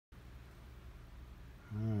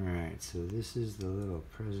Alright, so this is the little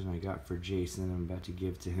present I got for Jason I'm about to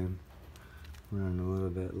give to him. Running a little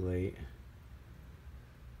bit late.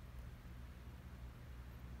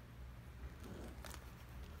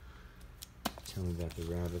 Tell me about the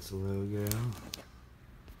Rabbits logo.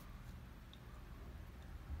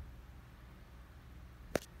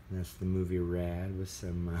 And that's the movie Rad with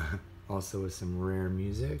some, also with some rare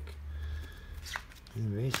music.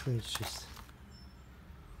 And basically it's just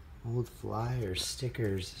old flyers,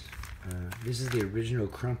 stickers. This is the original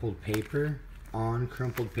crumpled paper on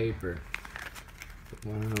crumpled paper. I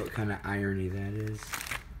don't know what kind of irony that is.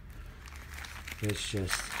 It's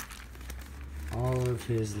just all of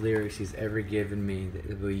his lyrics he's ever given me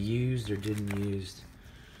that were used or didn't use.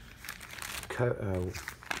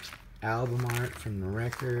 Album art from the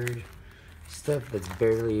record. Stuff that's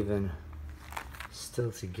barely even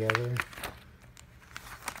still together.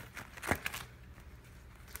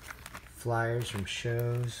 Flyers from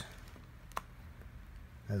shows.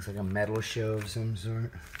 That looks like a metal show of some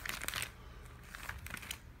sort.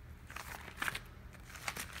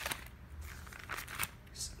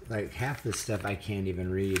 Like half the stuff I can't even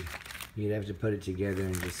read. You'd have to put it together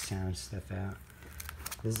and just sound stuff out.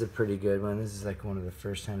 This is a pretty good one. This is like one of the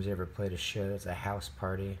first times I ever played a show. It's a house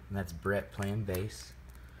party, and that's Brett playing bass.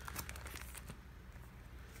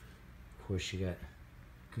 Of course, you got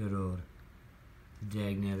good old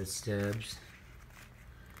Dagnabbit Stubbs.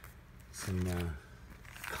 Some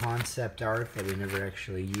concept art that we never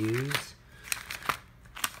actually used.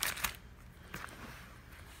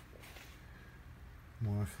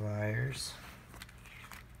 More flyers.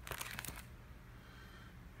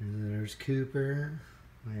 And there's Cooper.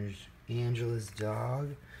 There's Angela's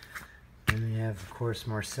dog. And we have, of course,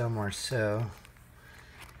 Marcel.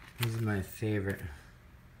 This is my favorite.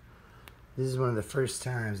 This is one of the first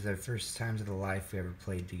times of the life we ever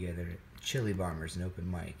played together at Chili Bombers, an open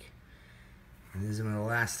mic. And this is one of the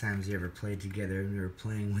last times we ever played together, and we were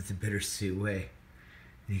playing with the Bittersweet Way.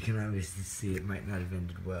 And you can obviously see it might not have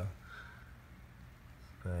ended well.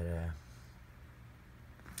 But,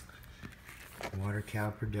 Water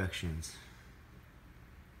Cow Productions.